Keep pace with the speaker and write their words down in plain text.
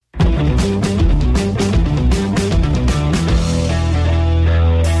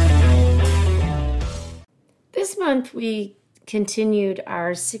month, we continued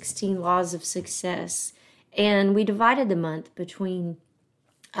our 16 laws of success, and we divided the month between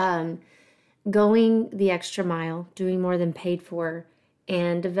going the extra mile, doing more than paid for,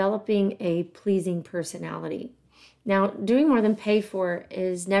 and developing a pleasing personality. Now, doing more than paid for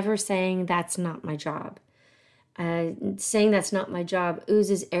is never saying that's not my job. Saying that's not my job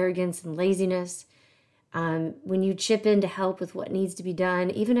oozes arrogance and laziness. When you chip in to help with what needs to be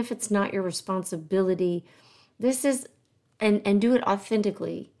done, even if it's not your responsibility, this is, and do it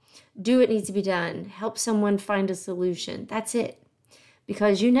authentically. Do what needs to be done. Help someone find a solution. That's it.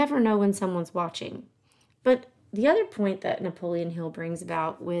 Because you never know when someone's watching. But the other point that Napoleon Hill brings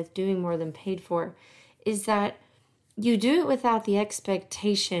about with doing more than paid for is that you do it without the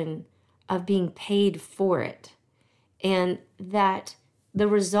expectation of being paid for it. And that the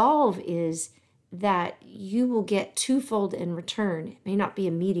resolve is that you will get twofold in return. It may not be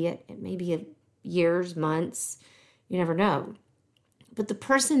immediate. It may be years, months. You never know. But the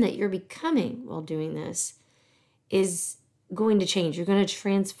person that you're becoming while doing this is going to change. You're going to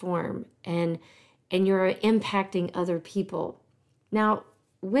transform, and you're impacting other people. Now,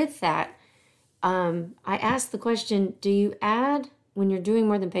 with that, I asked the question, do you add, when you're doing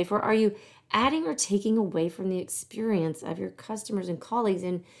more than paid for, are you adding or taking away from the experience of your customers and colleagues?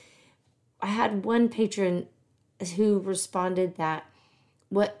 And I had one patron who responded that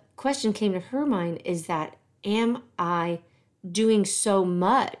what question came to her mind is that, am I doing so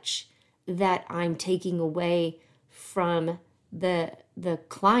much that I'm taking away from the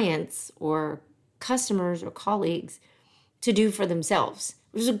clients or customers or colleagues to do for themselves?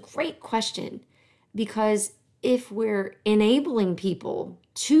 Which is a great question, because if we're enabling people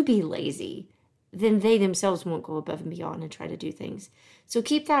to be lazy, then they themselves won't go above and beyond and try to do things. So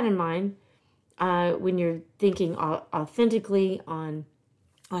keep that in mind when you're thinking authentically on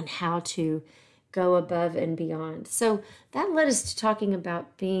how to go above and beyond. So that led us to talking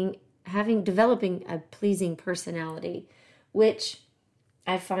about developing a pleasing personality, which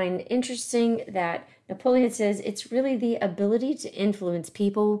I find interesting that Napoleon says it's really the ability to influence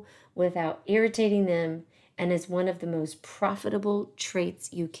people without irritating them, and is one of the most profitable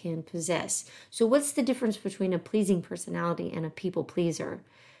traits you can possess. So what's the difference between a pleasing personality and a people pleaser?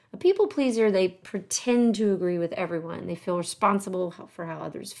 A people pleaser, they pretend to agree with everyone. They feel responsible for how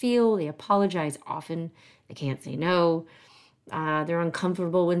others feel. They apologize often. They can't say no. They're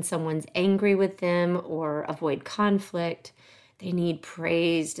uncomfortable when someone's angry with them or avoid conflict. They need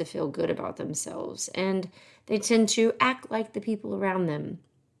praise to feel good about themselves. And they tend to act like the people around them.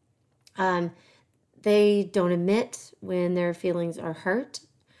 They don't admit when their feelings are hurt,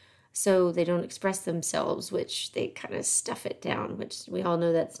 so they don't express themselves, which they kind of stuff it down, which we all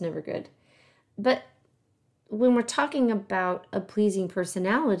know that's never good. But when we're talking about a pleasing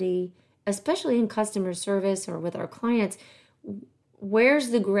personality, especially in customer service or with our clients, where's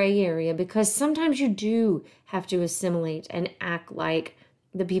the gray area? Because sometimes you do have to assimilate and act like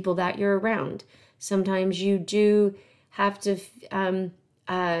the people that you're around. Sometimes you do have to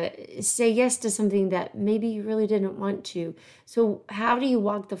say yes to something that maybe you really didn't want to. So how do you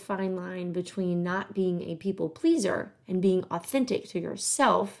walk the fine line between not being a people pleaser and being authentic to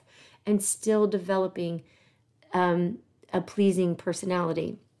yourself and still developing a pleasing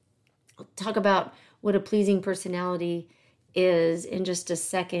personality? I'll talk about what a pleasing personality is in just a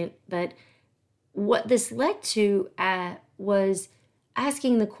second, but what this led to was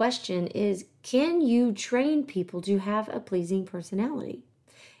asking the question is, can you train people to have a pleasing personality?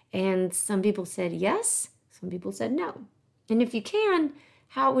 And some people said yes, some people said no. And if you can,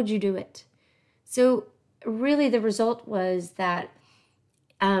 how would you do it? So really the result was that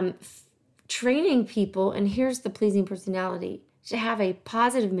training people, and here's the pleasing personality, to have a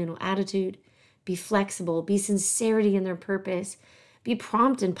positive mental attitude, be flexible, be sincerity in their purpose, be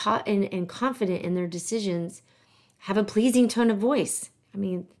prompt and confident in their decisions, have a pleasing tone of voice. I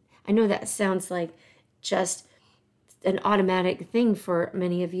mean, I know that sounds like just an automatic thing for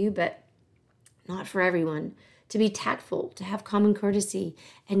many of you, but not for everyone. To be tactful, to have common courtesy,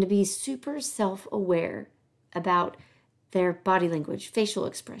 and to be super self-aware about their body language, facial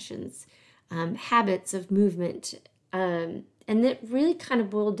expressions, habits of movement, and that really kind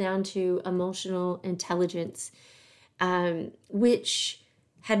of boiled down to emotional intelligence, which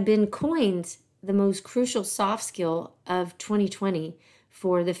had been coined the most crucial soft skill of 2020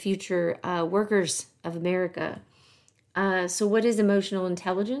 for the future workers of America. So what is emotional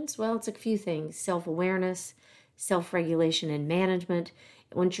intelligence? Well, it's a few things: self-awareness, self-regulation, and management.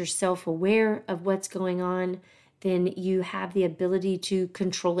 Once you're self-aware of what's going on, then you have the ability to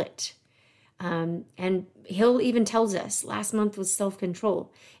control it. And he'll even tells us last month was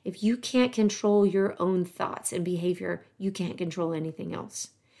self-control. If you can't control your own thoughts and behavior, you can't control anything else.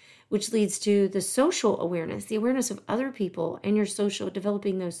 Which leads to the social awareness, the awareness of other people and your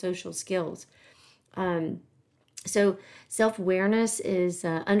developing those social skills. So self-awareness is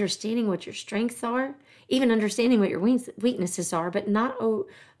understanding what your strengths are, even understanding what your weaknesses are, but not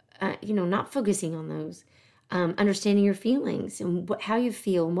focusing on those. Understanding your feelings and how you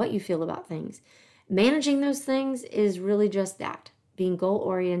feel and what you feel about things. Managing those things is really just that, being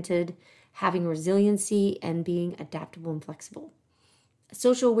goal-oriented, having resiliency, and being adaptable and flexible.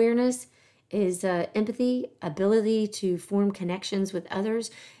 Social awareness is empathy, ability to form connections with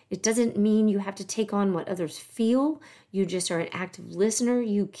others. It doesn't mean you have to take on what others feel. You just are an active listener.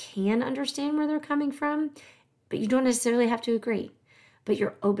 You can understand where they're coming from, but you don't necessarily have to agree. But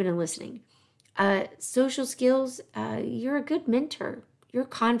you're open and listening. Social skills, you're a good mentor. Your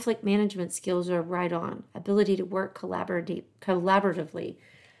conflict management skills are right on. Ability to work collaboratively.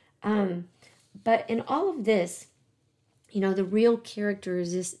 But in all of this, the real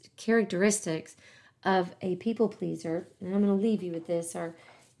characteristics of a people pleaser, and I'm going to leave you with this, are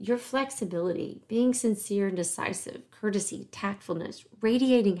your flexibility, being sincere and decisive, courtesy, tactfulness,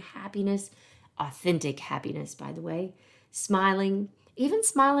 radiating happiness, authentic happiness, by the way, smiling, even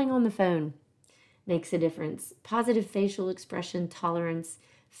smiling on the phone makes a difference. Positive facial expression, tolerance,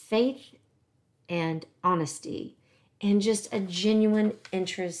 faith, and honesty, and just a genuine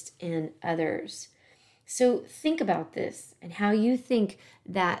interest in others. So think about this and how you think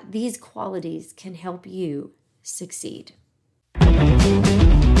that these qualities can help you succeed.